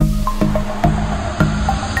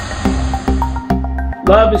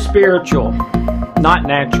Love is spiritual, not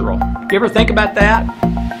natural. You ever think about that?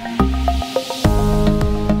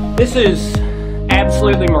 This is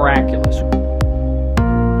absolutely miraculous.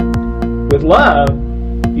 With love,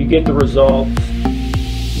 you get the results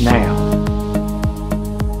now.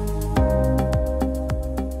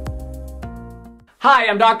 Hi,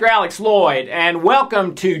 I'm Dr. Alex Lloyd, and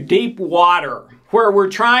welcome to Deep Water, where we're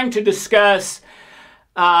trying to discuss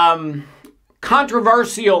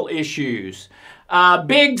controversial issues,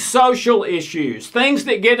 big social issues, things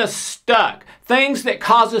that get us stuck, things that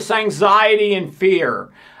cause us anxiety and fear,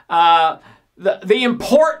 the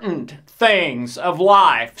important things of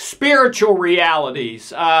life, spiritual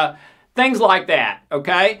realities, things like that,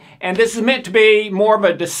 okay? And this is meant to be more of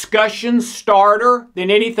a discussion starter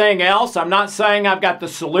than anything else. I'm not saying I've got the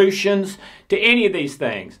solutions to any of these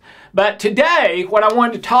things. But today, what I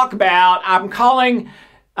wanted to talk about, I'm calling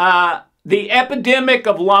the epidemic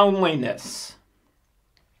of loneliness.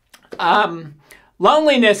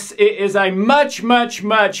 Loneliness is a much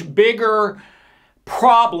bigger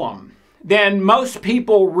problem than most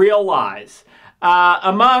people realize.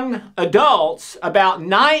 Among adults, about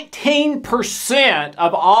 19%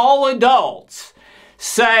 of all adults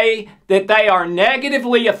say that they are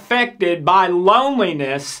negatively affected by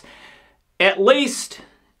loneliness at least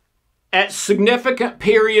at significant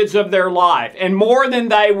periods of their life, and more than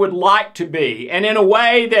they would like to be, and in a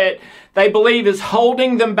way that they believe is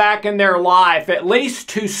holding them back in their life, at least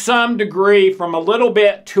to some degree, from a little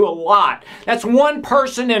bit to a lot. That's 1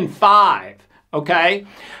 person in 5, okay?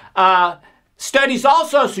 Studies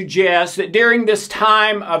also suggest that during this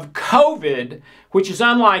time of COVID, which is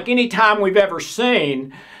unlike any time we've ever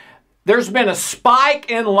seen, there's been a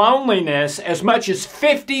spike in loneliness as much as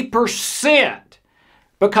 50%.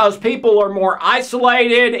 Because people are more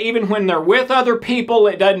isolated. Even when they're with other people,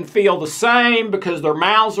 it doesn't feel the same because their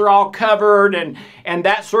mouths are all covered and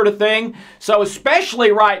that sort of thing. So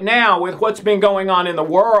especially right now with what's been going on in the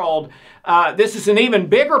world, this is an even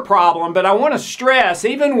bigger problem. But I want to stress,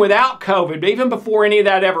 even without COVID, even before any of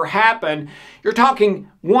that ever happened, you're talking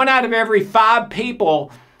 1 out of every 5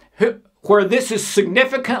 people where this is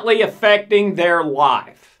significantly affecting their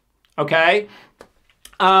life, okay?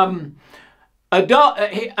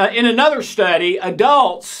 In another study,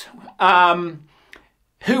 adults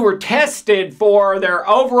who were tested for their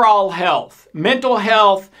overall health, mental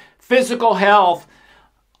health, physical health,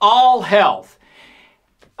 all health.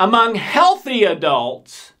 Among healthy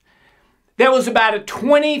adults, there was about a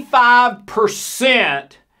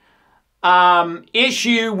 25%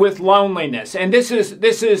 issue with loneliness. And this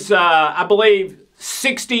is I believe,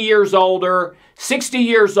 60 years old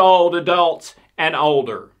adults and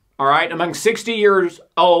older. All right, among 60 years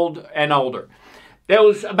old and older. There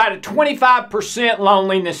was about a 25%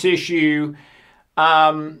 loneliness issue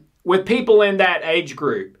with people in that age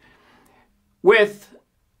group. With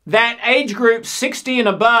that age group, 60 and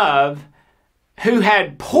above, who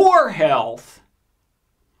had poor health,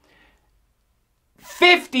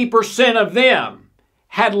 50% of them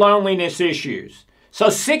had loneliness issues. So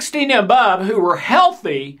 60 and above who were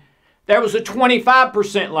healthy, there was a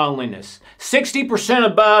 25% loneliness. 60%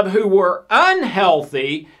 above who were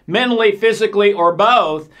unhealthy, mentally, physically, or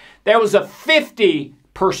both, there was a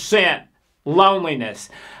 50% loneliness.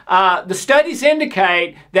 The studies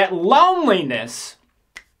indicate that loneliness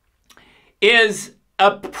is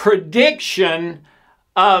a prediction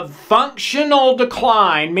of functional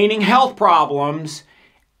decline, meaning health problems,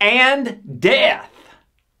 and death.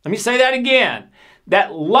 Let me say that again.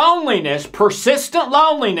 That loneliness, persistent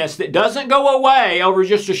loneliness that doesn't go away over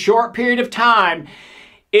just a short period of time,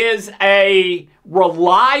 is a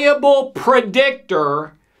reliable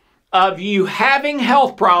predictor of you having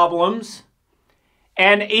health problems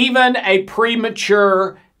and even a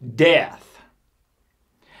premature death.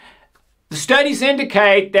 The studies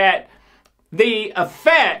indicate that the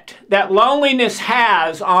effect that loneliness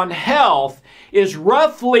has on health is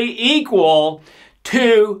roughly equal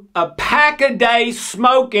to a pack a day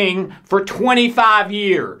smoking for 25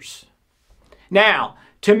 years. Now,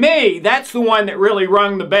 to me, that's the one that really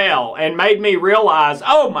rung the bell and made me realize,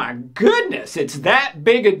 oh my goodness, it's that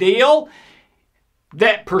big a deal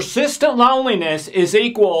that persistent loneliness is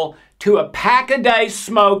equal to a pack a day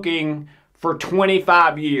smoking for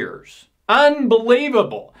 25 years.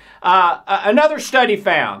 Unbelievable. Another study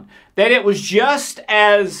found that it was just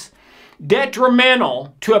as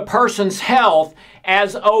detrimental to a person's health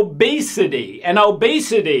as obesity. And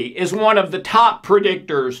obesity is one of the top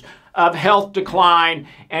predictors of health decline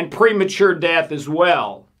and premature death as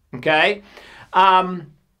well. Okay? The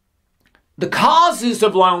causes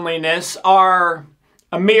of loneliness are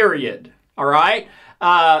a myriad, all right?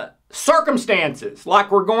 circumstances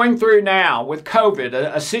like we're going through now with COVID,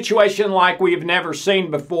 a situation like we've never seen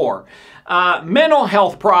before. Mental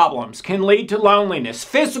health problems can lead to loneliness.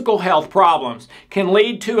 Physical health problems can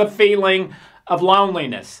lead to a feeling of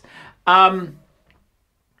loneliness.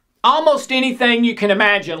 Almost anything you can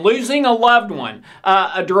imagine. Losing a loved one,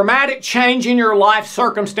 a dramatic change in your life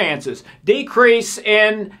circumstances, decrease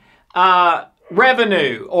in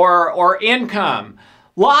revenue or income.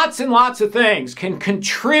 Lots and lots of things can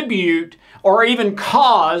contribute or even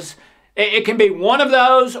cause. It can be one of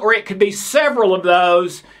those or it could be several of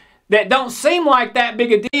those that don't seem like that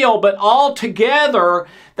big a deal, but all together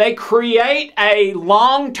they create a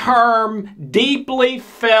long-term, deeply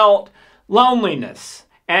felt loneliness,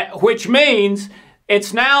 which means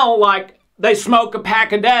it's now like they smoke a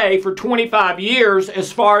pack a day for 25 years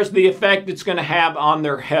as far as the effect it's going to have on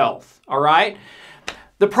their health, all right?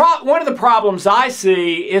 One of the problems I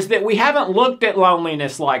see is that we haven't looked at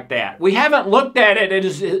loneliness like that. We haven't looked at it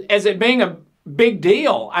as it being a big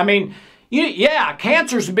deal. I mean, yeah,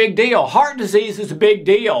 cancer's a big deal. Heart disease is a big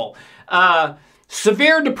deal.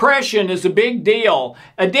 Severe depression is a big deal.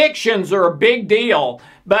 Addictions are a big deal.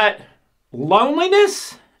 But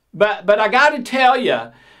loneliness? But I got to tell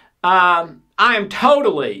you, I am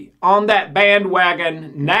totally on that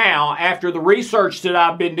bandwagon now after the research that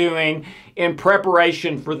I've been doing in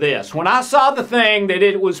preparation for this. When I saw the thing that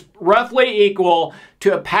it was roughly equal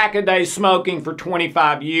to a pack a day smoking for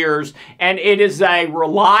 25 years, and it is a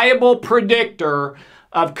reliable predictor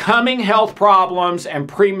of coming health problems and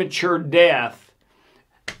premature death,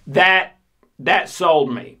 that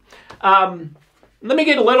sold me. Let me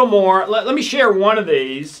get a little more. Let me share one of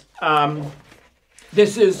these.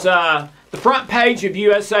 This is the front page of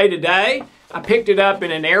USA Today. I picked it up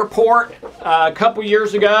in an airport a couple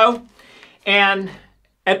years ago. And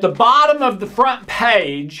at the bottom of the front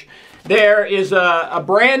page, there is a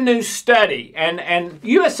brand new study. And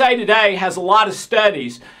USA Today has a lot of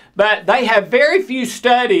studies, but they have very few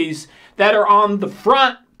studies that are on the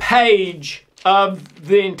front page of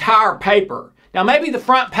the entire paper. Now, maybe the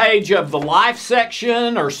front page of the Life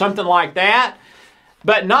section or something like that,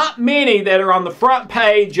 but not many that are on the front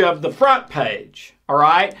page of the front page, all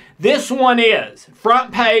right? This one is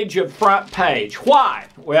front page of front page. Why?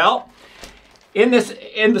 Well, in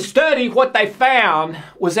the study, what they found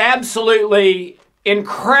was absolutely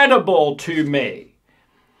incredible to me.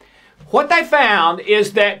 What they found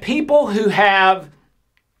is that people who have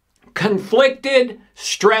conflicted,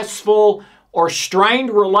 stressful, or strained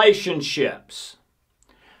relationships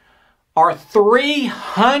are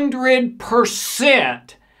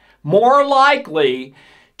 300% more likely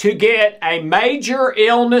to get a major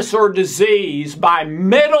illness or disease by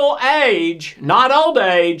middle age, not old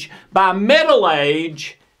age, by middle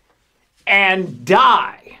age, and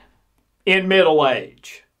die in middle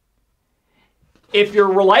age. If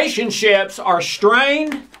your relationships are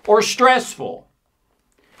strained or stressful,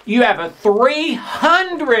 you have a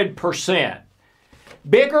 300%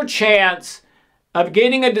 bigger chance of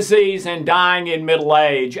getting a disease and dying in middle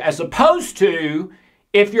age, as opposed to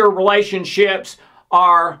if your relationships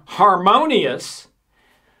are harmonious,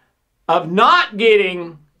 of not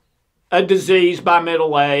getting a disease by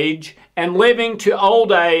middle age and living to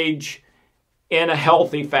old age in a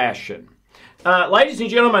healthy fashion. Ladies and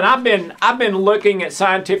gentlemen, I've been looking at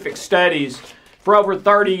scientific studies for over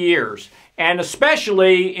 30 years, and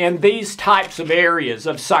especially in these types of areas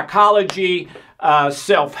of psychology,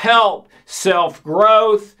 self-help,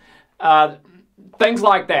 self-growth, things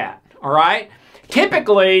like that, all right?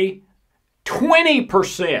 Typically,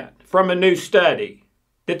 20% from a new study,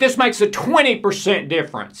 that this makes a 20%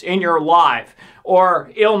 difference in your life,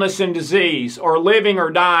 or illness and disease, or living or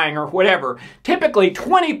dying, or whatever. Typically,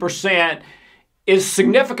 20% is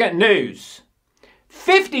significant news.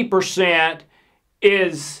 50%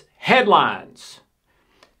 is headlines.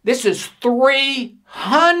 This is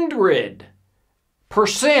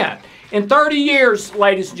 300%. In 30 years,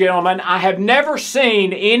 ladies and gentlemen, I have never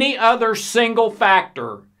seen any other single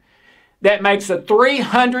factor that makes a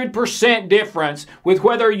 300% difference with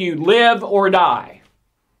whether you live or die,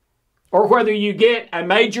 or whether you get a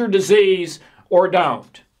major disease or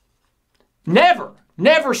don't. Never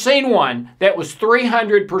seen one that was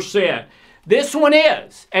 300%. This one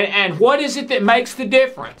is. And what is it that makes the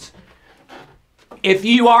difference? If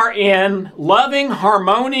you are in loving,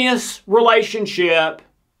 harmonious relationship,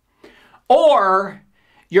 or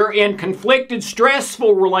you're in conflicted,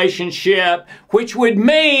 stressful relationship, which would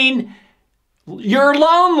mean you're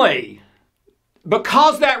lonely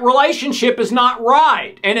because that relationship is not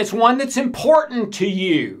right and it's one that's important to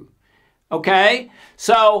you. Okay?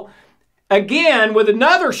 So, again, with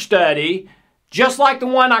another study, just like the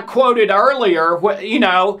one I quoted earlier, you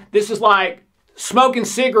know, this is like smoking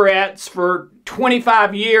cigarettes for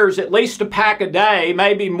 25 years, at least a pack a day,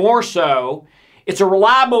 maybe more so. It's a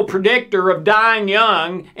reliable predictor of dying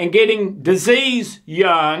young and getting disease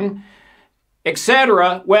young,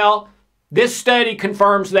 etc. Well, this study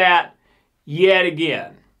confirms that yet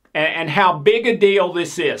again, and how big a deal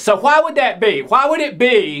this is. So why would that be? Why would it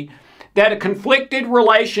be that a conflicted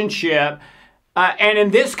relationship, and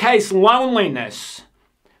in this case loneliness,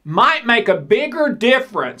 might make a bigger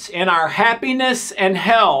difference in our happiness and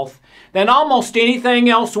health than almost anything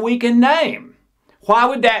else we can name? Why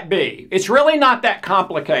would that be? It's really not that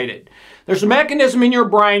complicated. There's a mechanism in your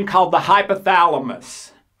brain called the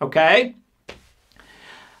hypothalamus, okay?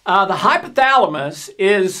 The hypothalamus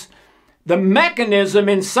is the mechanism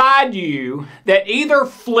inside you that either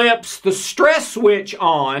flips the stress switch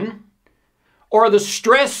on or the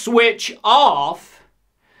stress switch off,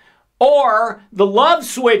 or the love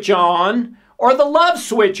switch on or the love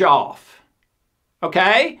switch off.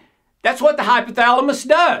 Okay? That's what the hypothalamus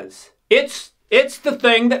does. It's the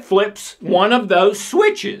thing that flips one of those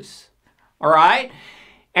switches. All right?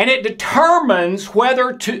 And it determines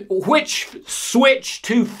which switch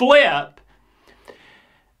to flip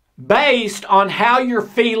based on how you're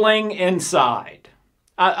feeling inside.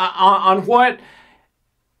 On what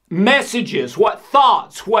messages, what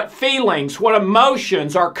thoughts, what feelings, what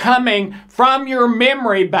emotions are coming from your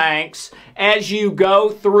memory banks as you go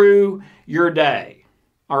through your day.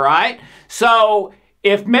 All right? So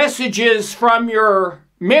if messages from your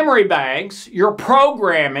memory banks, your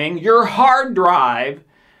programming, your hard drive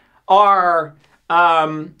are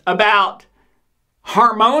about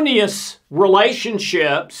harmonious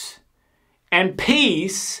relationships and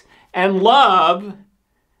peace and love,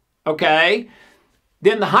 okay,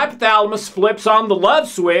 then the hypothalamus flips on the love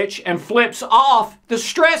switch and flips off the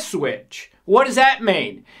stress switch. What does that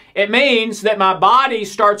mean? It means that my body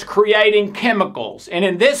starts creating chemicals. And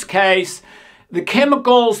in this case, the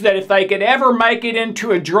chemicals that if they could ever make it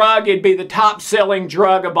into a drug, it'd be the top-selling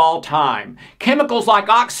drug of all time. Chemicals like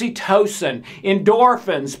oxytocin,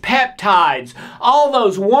 endorphins, peptides, all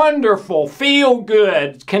those wonderful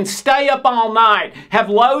feel-good, can stay up all night, have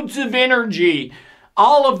loads of energy,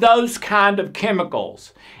 all of those kind of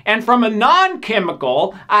chemicals. And from a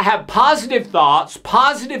non-chemical, I have positive thoughts,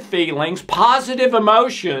 positive feelings, positive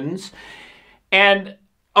emotions, and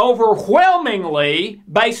overwhelmingly,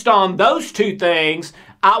 based on those two things,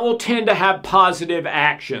 I will tend to have positive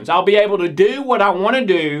actions. I'll be able to do what I want to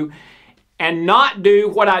do and not do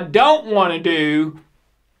what I don't want to do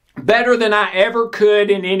better than I ever could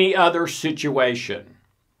in any other situation.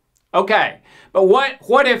 Okay, but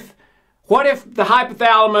what if the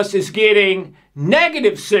hypothalamus is getting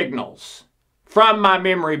negative signals from my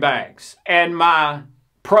memory banks and my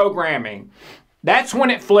programming? That's when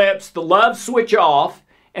it flips the love switch off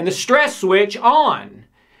and the stress switch on,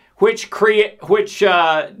 which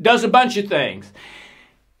does a bunch of things.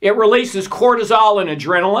 It releases cortisol and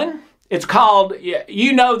adrenaline. It's called,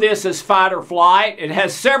 you know this as fight or flight. It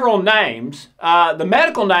has several names. The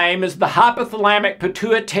medical name is the hypothalamic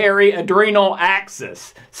pituitary adrenal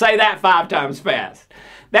axis. Say that 5 times fast.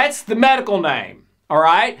 That's the medical name, all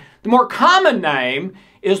right? The more common name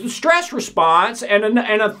is the stress response, and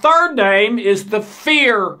a third name is the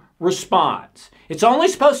fear response. It's only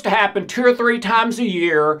supposed to happen 2 or 3 times a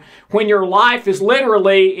year when your life is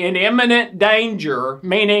literally in imminent danger,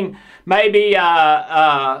 meaning maybe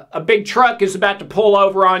a big truck is about to pull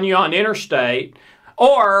over on you on interstate,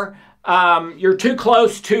 or you're too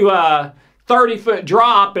close to a 30-foot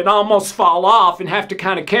drop and almost fall off and have to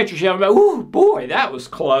kind of catch yourself and go, ooh, boy, that was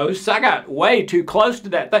close. I got way too close to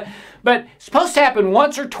that. But it's supposed to happen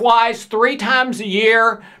once or twice, 3 times a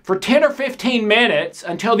year for 10 or 15 minutes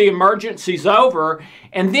until the emergency's over,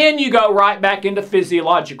 and then you go right back into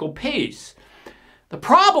physiological peace. The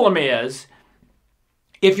problem is,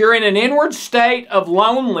 if you're in an inward state of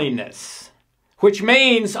loneliness, which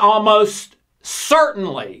means almost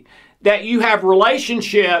certainly that you have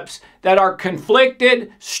relationships that are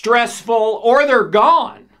conflicted, stressful, or they're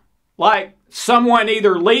gone, like someone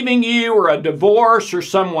either leaving you or a divorce or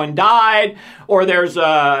someone died, or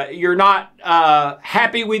you're not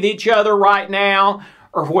happy with each other right now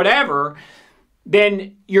or whatever,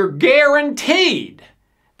 then you're guaranteed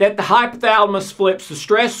that the hypothalamus flips the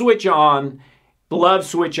stress switch on, the love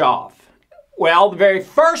switch off. Well, the very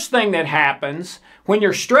first thing that happens when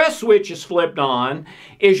your stress switch is flipped on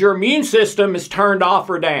is your immune system is turned off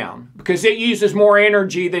or down because it uses more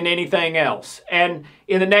energy than anything else. And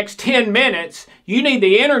in the next 10 minutes, you need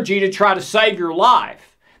the energy to try to save your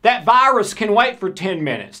life. That virus can wait for 10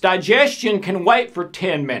 minutes. Digestion can wait for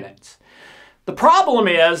 10 minutes. The problem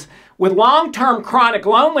is, with long-term chronic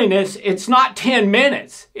loneliness, it's not 10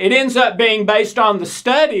 minutes. It ends up being, based on the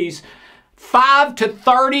studies, 5 to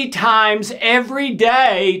 30 times every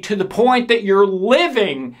day, to the point that you're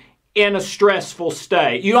living in a stressful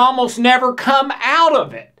state. You almost never come out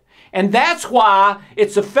of it. And that's why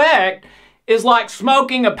its effect is like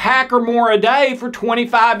smoking a pack or more a day for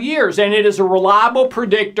 25 years. And it is a reliable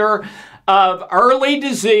predictor of early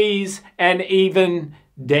disease and even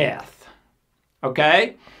death.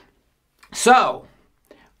 Okay? So,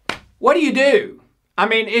 what do? I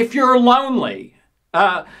mean, if you're lonely,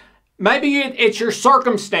 maybe it's your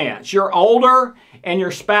circumstance. You're older and your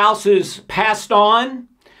spouse is passed on.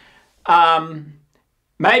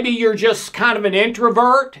 Maybe you're just kind of an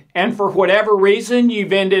introvert, and for whatever reason,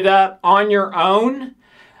 you've ended up on your own.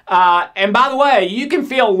 And by the way, you can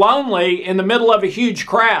feel lonely in the middle of a huge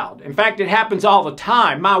crowd. In fact, it happens all the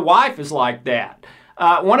time. My wife is like that.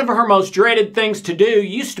 One of her most dreaded things to do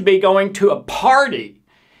used to be going to a party.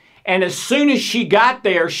 And as soon as she got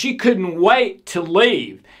there, she couldn't wait to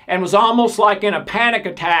leave, and was almost like in a panic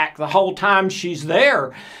attack the whole time she's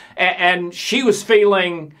there. And she was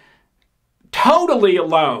feeling totally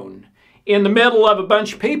alone in the middle of a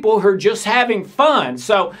bunch of people who are just having fun.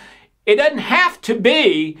 So it doesn't have to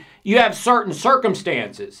be you have certain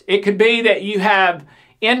circumstances. It could be that you have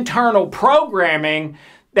internal programming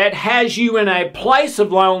that has you in a place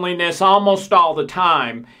of loneliness almost all the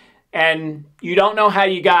time, and you don't know how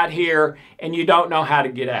you got here, and you don't know how to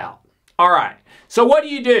get out. All right, so what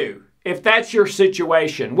do if that's your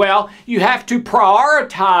situation? Well, you have to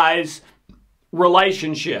prioritize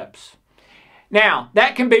relationships. Now,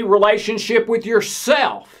 that can be relationship with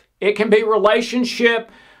yourself. It can be relationship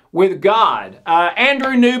with God.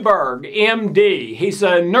 Andrew Newberg, MD, he's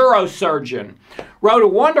a neurosurgeon, wrote a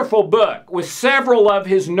wonderful book with several of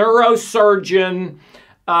his neurosurgeon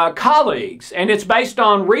colleagues, and it's based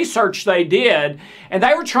on research they did, and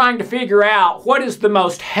they were trying to figure out what is the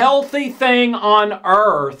most healthy thing on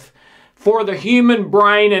earth for the human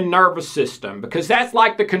brain and nervous system, because that's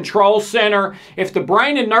like the control center. If the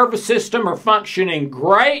brain and nervous system are functioning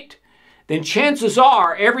great, then chances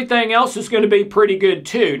are everything else is going to be pretty good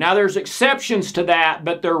too. Now, there's exceptions to that,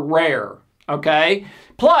 but they're rare, okay?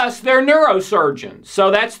 Plus, they're neurosurgeons,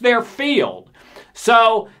 so that's their field.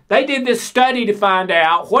 So they did this study to find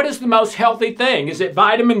out what is the most healthy thing. Is it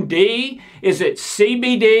vitamin D? Is it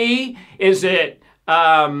CBD? Is it,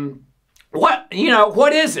 what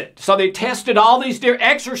is it? So they tested all these different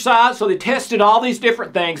exercise, so they tested all these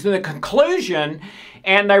different things. And the conclusion,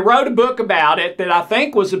 and they wrote a book about it that I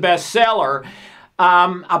think was a bestseller.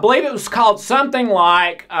 I believe it was called something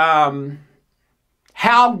like How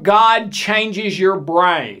God Changes Your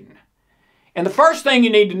Brain. And the first thing you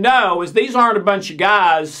need to know is these aren't a bunch of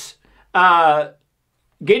guys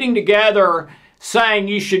getting together saying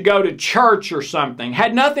you should go to church or something.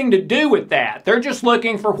 Had nothing to do with that. They're just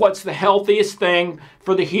looking for what's the healthiest thing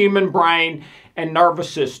for the human brain and nervous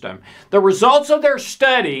system. The results of their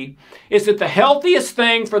study is that the healthiest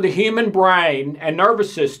thing for the human brain and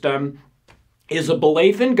nervous system is a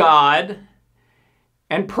belief in God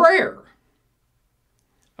and prayer.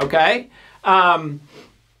 Okay?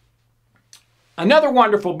 Another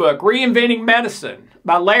wonderful book, Reinventing Medicine,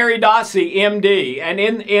 by Larry Dossey, MD. And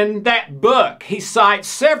in that book, he cites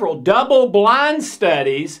several double-blind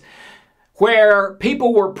studies where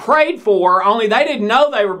people were prayed for, only they didn't know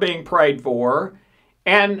they were being prayed for,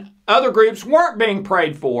 and other groups weren't being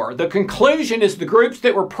prayed for. The conclusion is the groups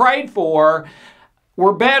that were prayed for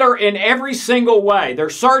were better in every single way. Their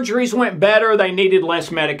surgeries went better. They needed less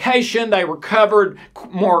medication. They recovered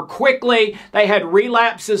more quickly. They had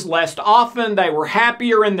relapses less often. They were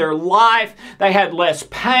happier in their life. They had less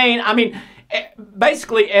pain. I mean,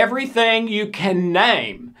 basically everything you can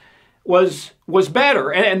name was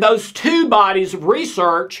better. And those two bodies of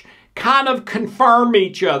research kind of confirm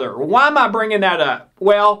each other. Why am I bringing that up?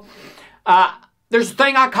 Well, there's a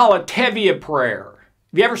thing I call a Tevye prayer.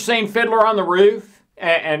 Have you ever seen Fiddler on the Roof?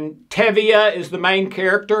 And Tevye is the main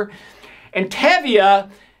character. And Tevye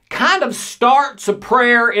kind of starts a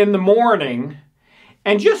prayer in the morning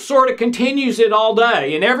and just sort of continues it all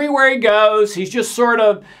day. And everywhere he goes, he's just sort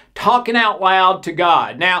of talking out loud to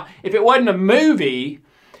God. Now, if it wasn't a movie,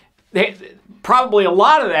 probably a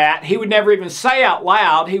lot of that he would never even say out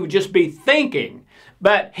loud. He would just be thinking.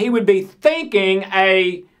 But he would be thinking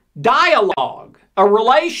a dialogue, a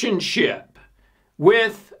relationship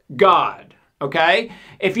with God. Okay?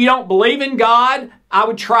 If you don't believe in God, I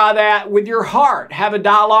would try that with your heart. Have a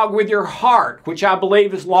dialogue with your heart, which I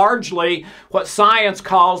believe is largely what science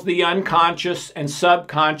calls the unconscious and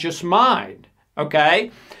subconscious mind.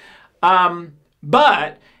 Okay?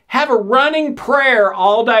 But have a running prayer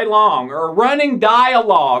all day long, or a running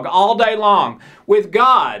dialogue all day long with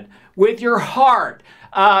God, with your heart.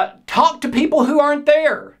 Talk to people who aren't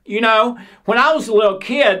there. You know, when I was a little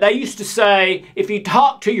kid, they used to say, if you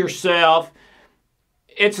talk to yourself,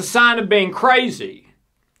 it's a sign of being crazy,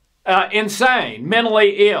 insane,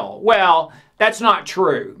 mentally ill. Well, that's not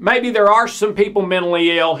true. Maybe there are some people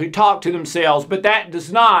mentally ill who talk to themselves, but that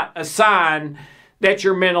does not a sign that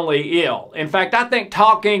you're mentally ill. In fact, I think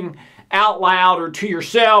talking out loud or to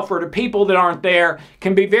yourself or to people that aren't there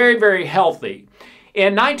can be very, very healthy.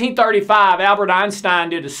 In 1935, Albert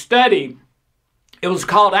Einstein did a study. It was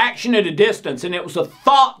called Action at a Distance, and it was a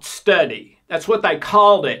thought study. That's what they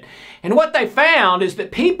called it. And what they found is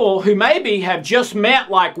that people who maybe have just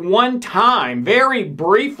met like one time, very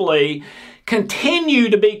briefly,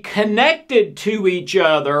 continue to be connected to each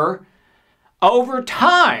other over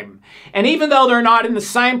time. And even though they're not in the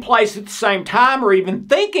same place at the same time or even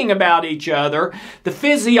thinking about each other, the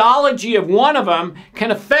physiology of one of them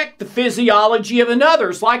can affect the physiology of another.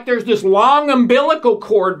 It's like there's this long umbilical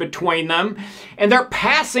cord between them, and they're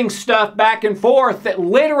passing stuff back and forth that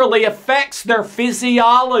literally affects their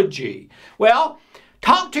physiology. Well,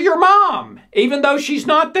 talk to your mom, even though she's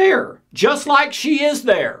not there, just like she is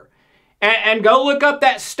there. And go look up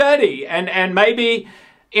that study and maybe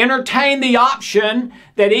entertain the option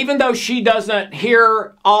that even though she doesn't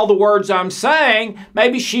hear all the words I'm saying,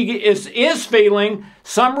 maybe she is feeling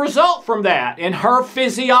some result from that in her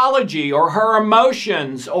physiology or her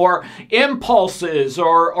emotions or impulses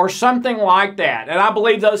or something like that. And I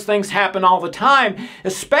believe those things happen all the time,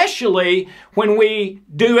 especially when we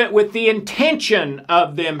do it with the intention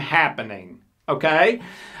of them happening. Okay?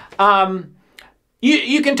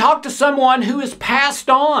 You can talk to someone who has passed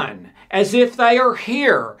on as if they are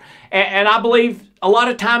here. And I believe a lot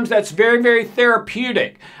of times that's very, very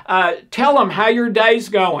therapeutic. Tell them how your day's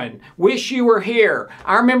going. Wish you were here.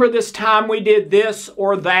 I remember this time we did this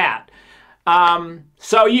or that.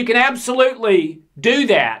 So you can absolutely do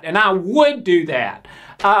that, and I would do that.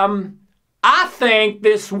 I think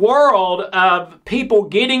this world of people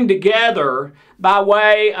getting together by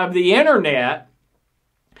way of the internet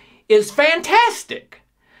is fantastic.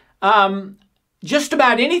 Just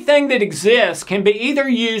about anything that exists can be either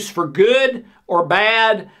used for good or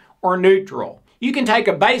bad or neutral. You can take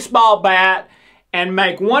a baseball bat and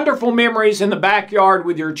make wonderful memories in the backyard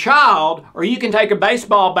with your child, or you can take a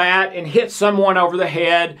baseball bat and hit someone over the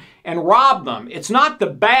head and rob them. It's not the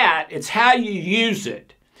bat, it's how you use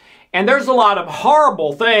it. And there's a lot of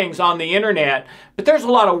horrible things on the internet, but there's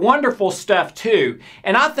a lot of wonderful stuff too.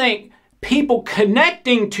 And I think people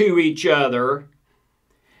connecting to each other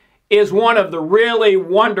is one of the really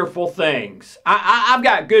wonderful things. I've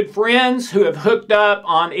got good friends who have hooked up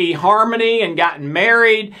on eHarmony and gotten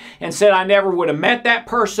married and said I never would have met that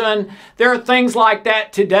person. There are things like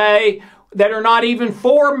that today that are not even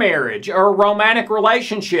for marriage or a romantic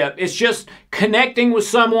relationship. It's just connecting with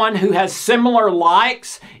someone who has similar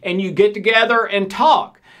likes and you get together and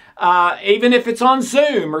talk. Even if it's on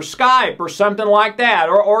Zoom or Skype or something like that,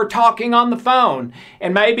 or talking on the phone.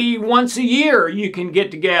 And maybe once a year you can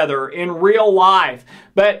get together in real life.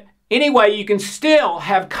 But anyway, you can still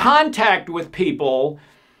have contact with people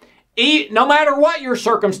no matter what your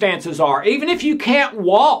circumstances are. Even if you can't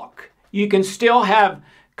walk, you can still have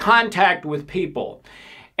contact with people.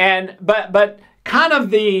 But kind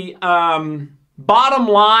of the bottom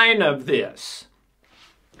line of this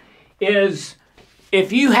is,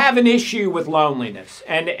 if you have an issue with loneliness,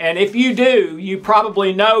 and if you do, you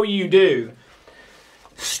probably know you do,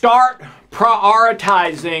 start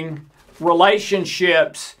prioritizing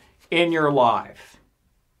relationships in your life.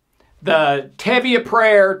 The Tevye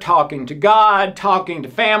prayer, talking to God, talking to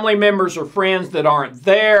family members or friends that aren't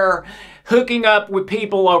there, hooking up with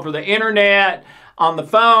people over the internet, on the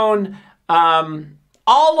phone,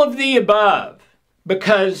 all of the above,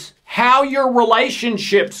 because how your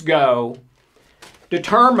relationships go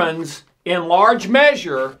determines in large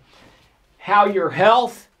measure how your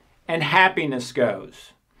health and happiness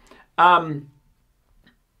goes. Last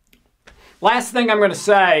thing I'm going to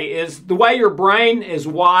say is the way your brain is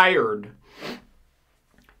wired.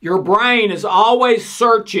 Your brain is always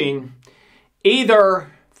searching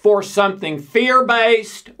either for something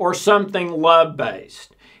fear-based or something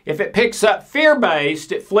love-based. If it picks up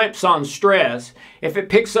fear-based, it flips on stress. If it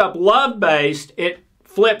picks up love-based, it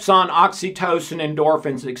flips on oxytocin,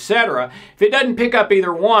 endorphins, etc. If it doesn't pick up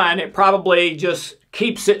either one, it probably just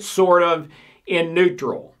keeps it sort of in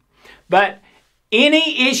neutral. But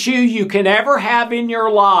any issue you can ever have in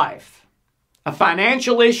your life, a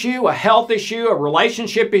financial issue, a health issue, a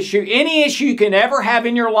relationship issue, any issue you can ever have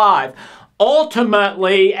in your life,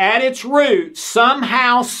 ultimately, at its root,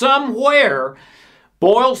 somehow, somewhere,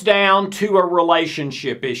 boils down to a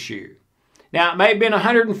relationship issue. Now, it may have been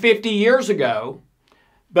 150 years ago,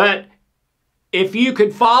 but if you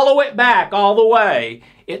could follow it back all the way,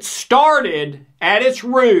 it started at its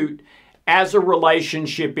root as a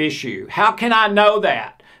relationship issue. How can I know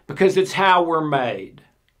that? Because it's how we're made.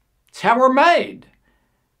 It's how we're made.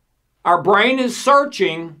 Our brain is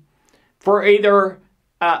searching for either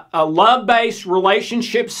a love-based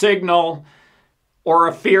relationship signal or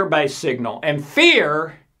a fear-based signal. And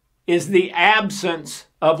fear is the absence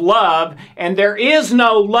of love, and there is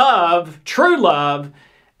no love, true love,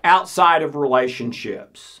 outside of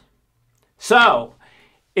relationships. So,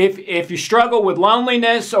 if you struggle with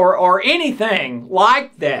loneliness or anything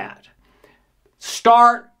like that,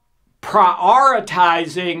 start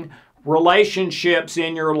prioritizing relationships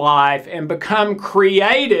in your life and become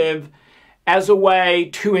creative as a way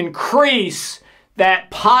to increase that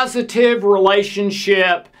positive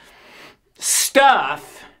relationship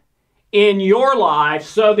stuff in your life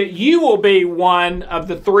so that you will be one of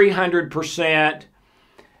the 300%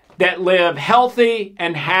 that live healthy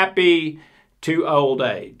and happy to old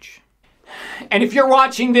age. And if you're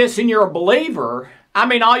watching this and you're a believer, I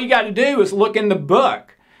mean, all you got to do is look in the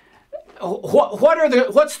book.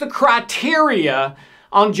 What's the criteria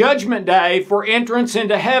on Judgment Day for entrance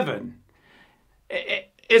into heaven?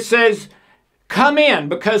 It says, come in,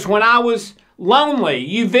 because when I was lonely,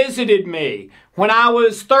 you visited me. When I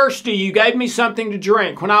was thirsty, you gave me something to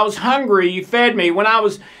drink. When I was hungry, you fed me.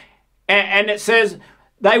 And it says,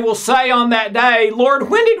 they will say on that day, Lord,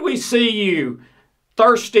 when did we see you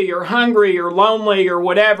thirsty or hungry or lonely or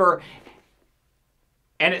whatever?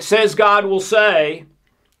 And it says God will say,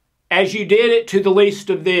 as you did it to the least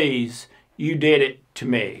of these, you did it to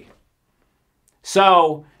me.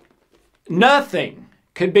 So nothing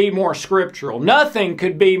could be more scriptural. Nothing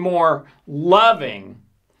could be more loving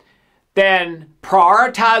than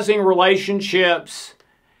prioritizing relationships,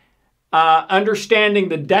 understanding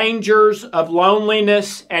the dangers of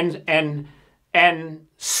loneliness and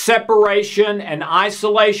separation and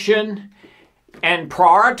isolation, and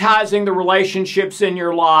prioritizing the relationships in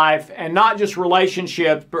your life, and not just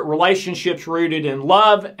relationships, but relationships rooted in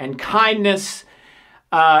love and kindness,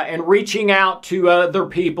 and reaching out to other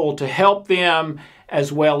people to help them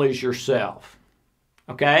as well as yourself.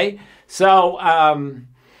 Okay? So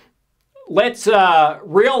let's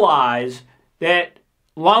realize that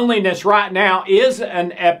loneliness right now is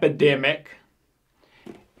an epidemic,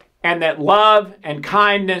 and that love and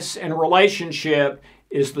kindness and relationship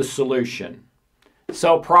is the solution.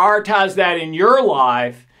 So prioritize that in your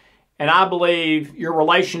life, and I believe your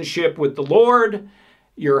relationship with the Lord,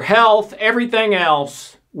 your health, everything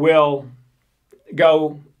else will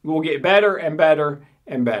get better and better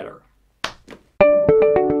and better.